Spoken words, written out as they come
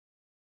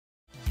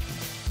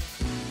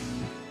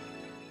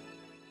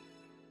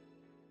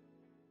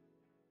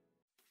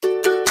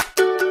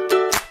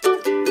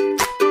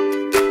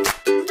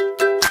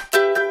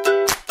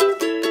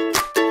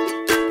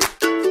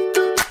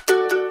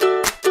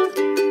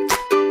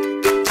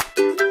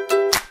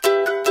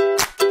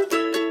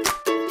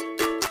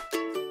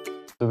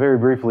very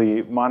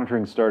briefly,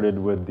 monitoring started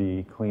with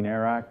the Clean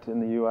Air Act in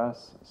the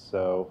US.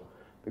 So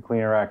the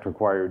Clean Air Act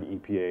required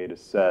EPA to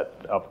set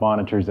up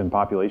monitors in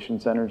population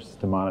centers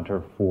to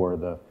monitor for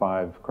the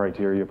 5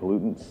 criteria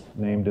pollutants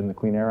named in the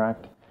Clean Air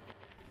Act.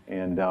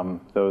 And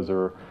those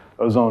are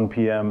ozone,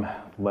 PM,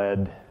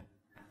 lead,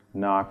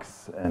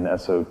 NOx, and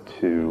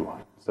SO2.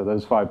 So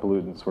those 5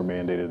 pollutants were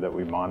mandated that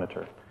we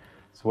monitor.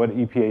 So what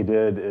EPA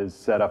did is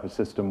set up a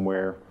system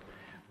where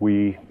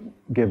we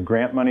give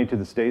grant money to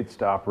the states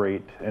to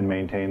operate and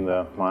maintain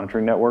the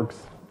monitoring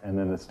networks, and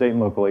then the state and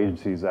local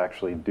agencies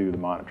actually do the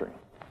monitoring.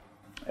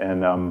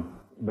 And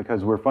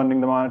because we're funding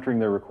the monitoring,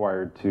 they're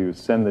required to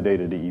send the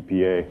data to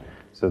EPA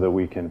so that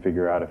we can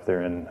figure out if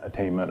they're in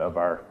attainment of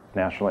our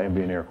national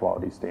ambient air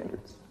quality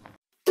standards.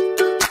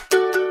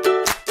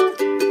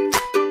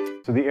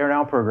 So the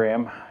AIRNow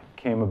program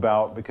came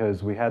about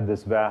because we had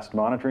this vast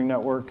monitoring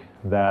network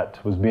that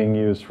was being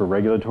used for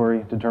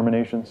regulatory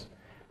determinations.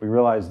 We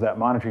realized that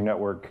monitoring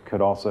network could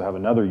also have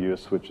another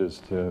use, which is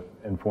to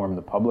inform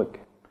the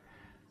public.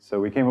 So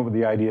we came up with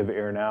the idea of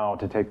AIRNow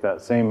to take that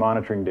same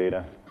monitoring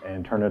data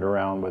and turn it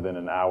around within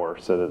an hour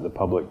so that the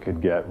public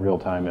could get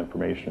real-time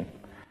information.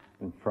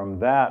 And from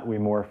that, we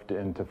morphed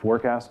into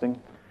forecasting,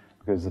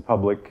 because the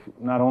public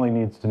not only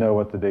needs to know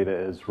what the data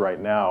is right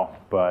now,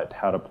 but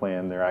how to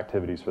plan their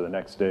activities for the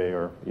next day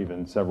or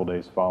even several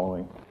days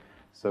following.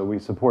 So we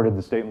supported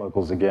the state and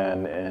locals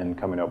again in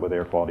coming up with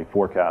air quality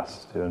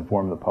forecasts to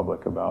inform the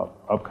public about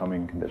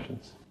upcoming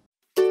conditions.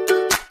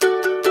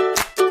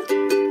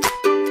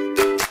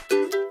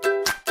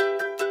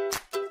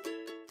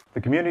 The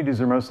communities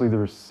are mostly the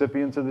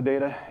recipients of the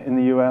data in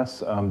the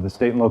US. The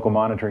state and local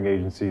monitoring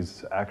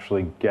agencies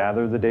actually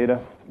gather the data,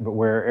 but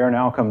where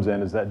AIRNow comes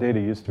in is that data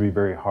used to be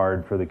very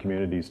hard for the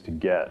communities to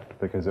get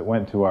because it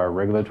went to our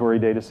regulatory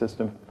data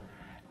system,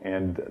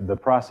 and the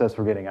process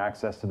for getting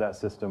access to that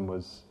system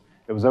was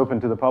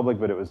open to the public,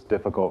 but it was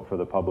difficult for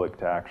the public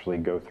to actually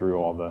go through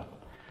all the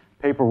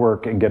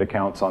paperwork and get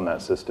accounts on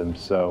that system.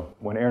 So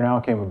when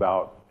AIRNow came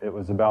about, it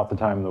was about the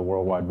time the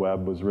World Wide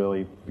Web was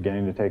really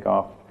beginning to take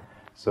off.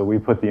 So we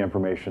put the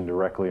information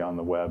directly on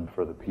the web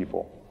for the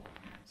people.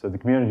 So the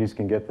communities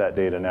can get that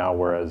data now,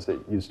 whereas it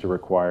used to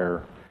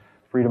require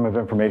Freedom of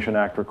Information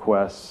Act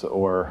requests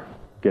or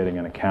getting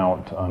an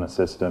account on a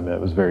system. It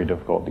was very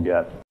difficult to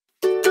get.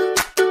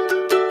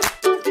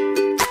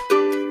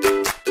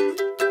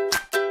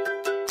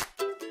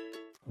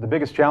 The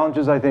biggest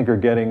challenges, I think, are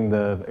getting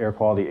the air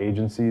quality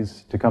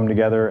agencies to come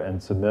together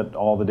and submit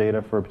all the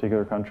data for a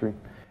particular country.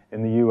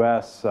 In the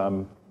US,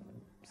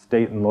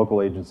 state and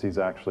local agencies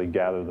actually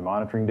gather the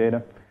monitoring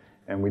data,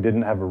 and we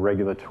didn't have a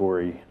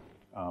regulatory,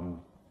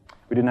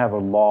 we didn't have a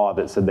law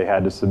that said they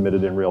had to submit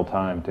it in real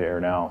time to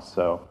AIRNow.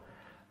 So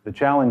the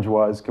challenge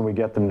was, can we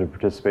get them to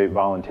participate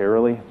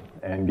voluntarily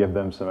and give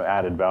them some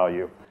added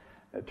value?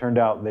 It turned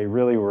out they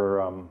really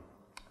were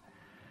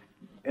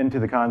into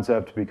the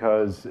concept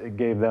because it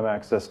gave them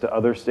access to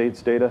other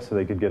states' data so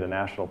they could get a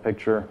national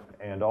picture,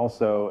 and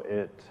also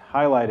it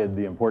highlighted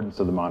the importance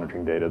of the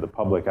monitoring data. The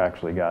public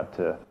actually got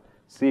to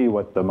see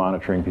what the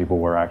monitoring people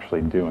were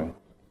actually doing.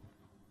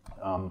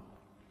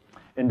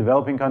 In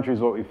developing countries,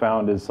 what we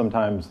found is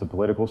sometimes the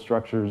political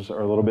structures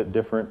are a little bit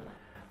different.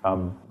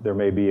 There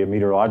may be a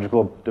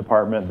meteorological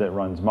department that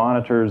runs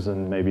monitors,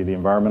 and maybe the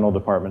environmental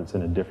department's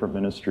in a different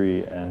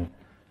ministry. And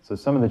so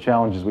some of the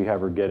challenges we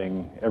have are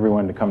getting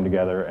everyone to come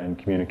together and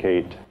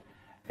communicate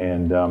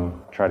and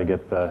try to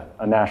get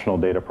a national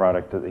data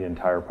product that the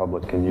entire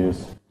public can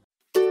use.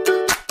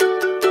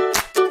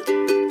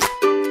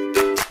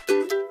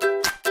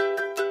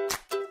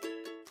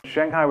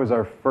 Shanghai was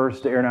our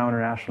first AIRNow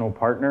International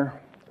partner.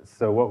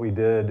 So what we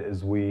did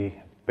is we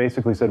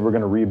basically said we're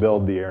going to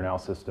rebuild the AIRNow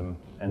system,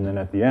 and then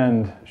at the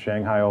end,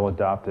 Shanghai will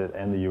adopt it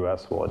and the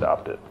US will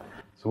adopt it.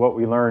 So what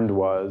we learned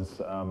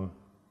was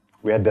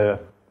we had to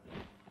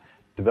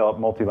develop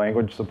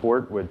multi-language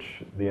support,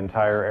 which the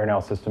entire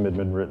AIRNow system had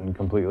been written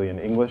completely in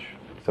English.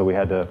 So we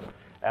had to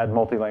add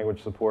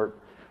multi-language support.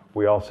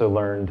 We also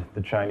learned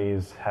the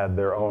Chinese had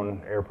their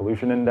own air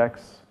pollution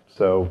index.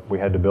 So we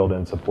had to build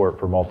in support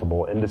for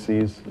multiple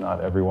indices.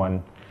 Not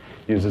everyone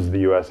uses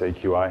the US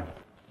AQI.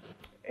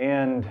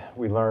 And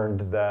we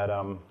learned that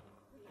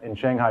in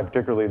Shanghai,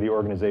 particularly, the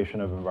organization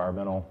of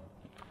environmental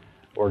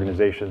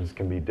organizations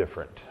can be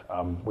different.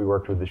 We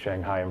worked with the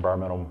Shanghai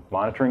Environmental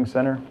Monitoring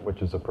Center,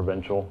 which is a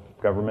provincial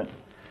government.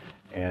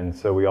 And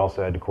so we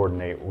also had to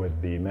coordinate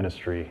with the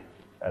ministry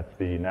at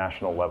the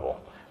national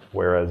level.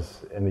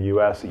 Whereas in the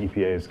US,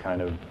 EPA is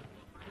kind of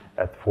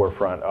at the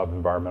forefront of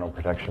environmental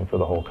protection for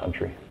the whole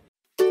country.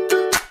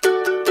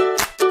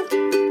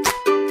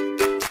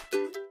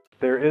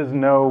 There is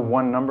no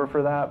one number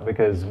for that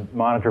because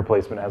monitor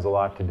placement has a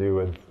lot to do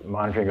with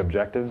monitoring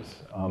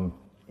objectives.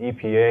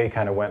 EPA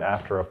kind of went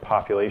after a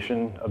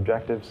population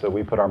objective, so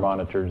we put our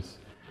monitors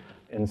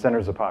in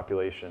centers of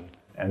population.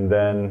 And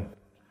then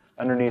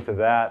underneath of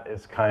that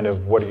is kind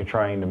of what are you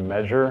trying to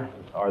measure?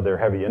 Are there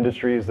heavy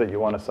industries that you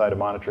want to site a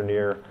monitor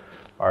near?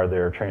 Are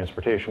there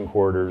transportation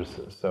corridors?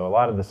 So a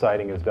lot of the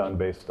siting is done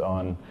based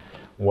on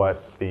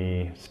what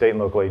the state and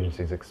local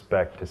agencies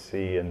expect to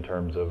see in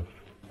terms of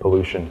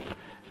pollution,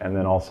 and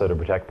then also to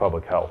protect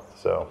public health.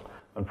 So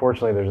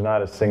unfortunately, there's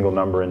not a single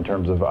number in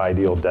terms of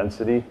ideal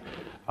density.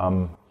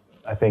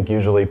 I think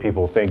usually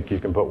people think you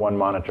can put one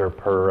monitor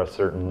per a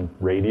certain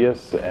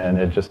radius, and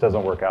it just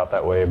doesn't work out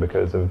that way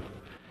because of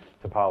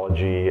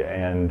topology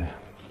and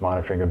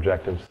monitoring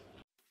objectives.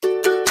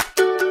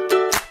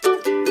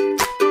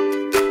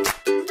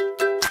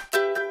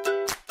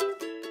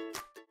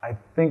 I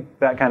think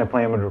that kind of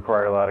plan would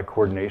require a lot of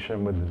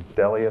coordination with the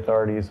Delhi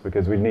authorities,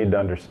 because we'd need to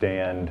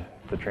understand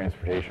the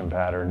transportation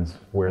patterns,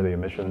 where the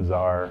emissions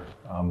are,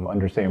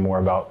 understand more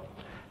about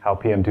how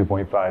PM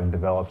 2.5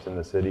 develops in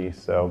the city.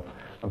 So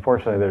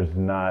unfortunately, there's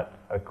not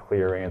a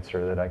clear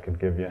answer that I could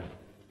give you.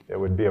 It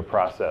would be a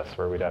process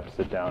where we'd have to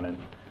sit down and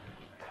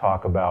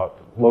talk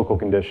about local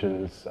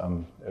conditions.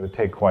 It would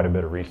take quite a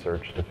bit of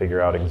research to figure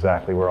out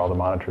exactly where all the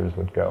monitors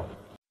would go.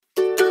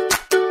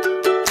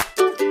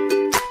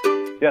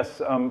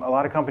 Yes, a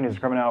lot of companies are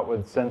coming out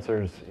with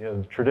sensors. You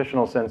know, the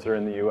traditional sensor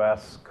in the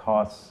US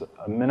costs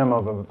a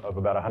minimum of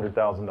about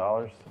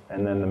 $100,000,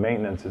 and then the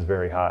maintenance is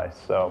very high.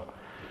 So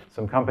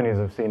some companies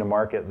have seen a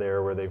market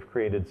there where they've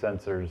created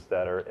sensors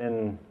that are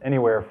in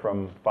anywhere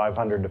from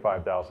 $500 to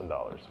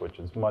 $5,000, which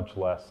is much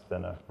less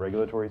than a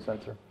regulatory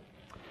sensor.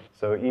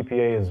 So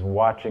EPA is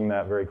watching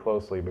that very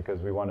closely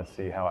because we want to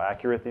see how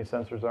accurate these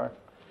sensors are.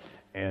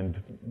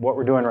 And what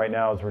we're doing right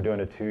now is we're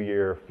doing a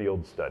 2-year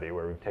field study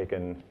where we've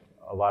taken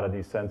a lot of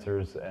these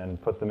sensors and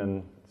put them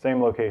in the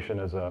same location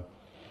as a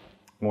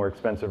more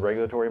expensive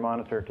regulatory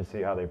monitor to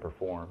see how they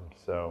perform.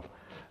 So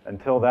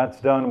until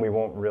that's done, we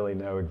won't really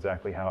know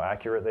exactly how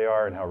accurate they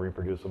are and how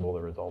reproducible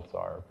the results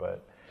are.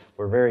 But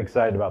we're very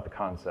excited about the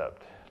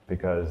concept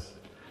because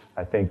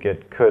I think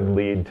it could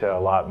lead to a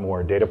lot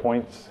more data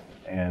points,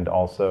 and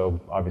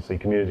also obviously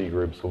community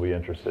groups will be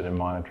interested in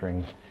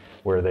monitoring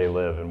where they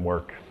live and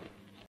work.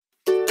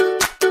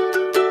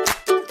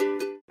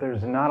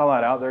 There's not a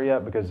lot out there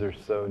yet because they're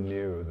so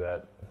new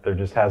that there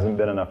just hasn't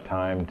been enough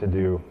time to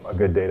do a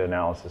good data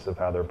analysis of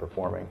how they're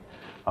performing.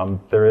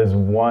 There is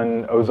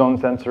one ozone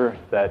sensor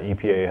that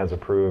EPA has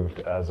approved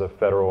as a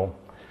federal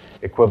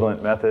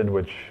equivalent method,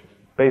 which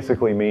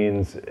basically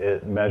means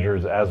it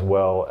measures as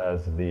well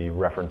as the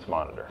reference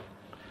monitor.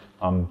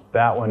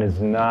 That one is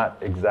not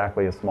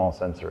exactly a small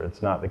sensor.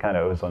 It's not the kind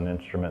of ozone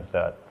instrument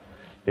that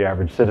the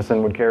average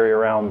citizen would carry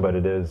around, but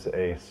it is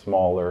a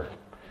smaller,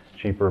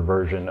 cheaper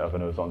version of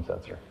an ozone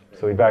sensor.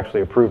 So we've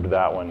actually approved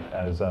that one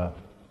as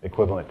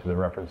equivalent to the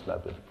reference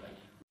method.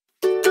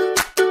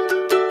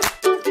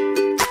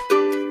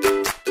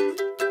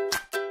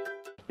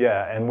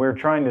 Yeah, and we're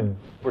trying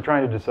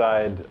to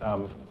decide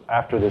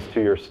after this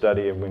 2-year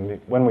study,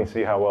 and when we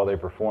see how well they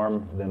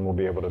perform, then we'll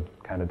be able to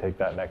kind of take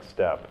that next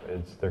step.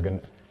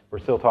 We're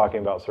still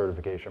talking about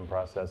certification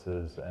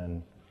processes,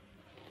 and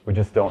we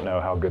just don't know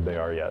how good they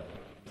are yet.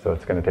 So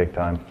it's going to take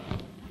time.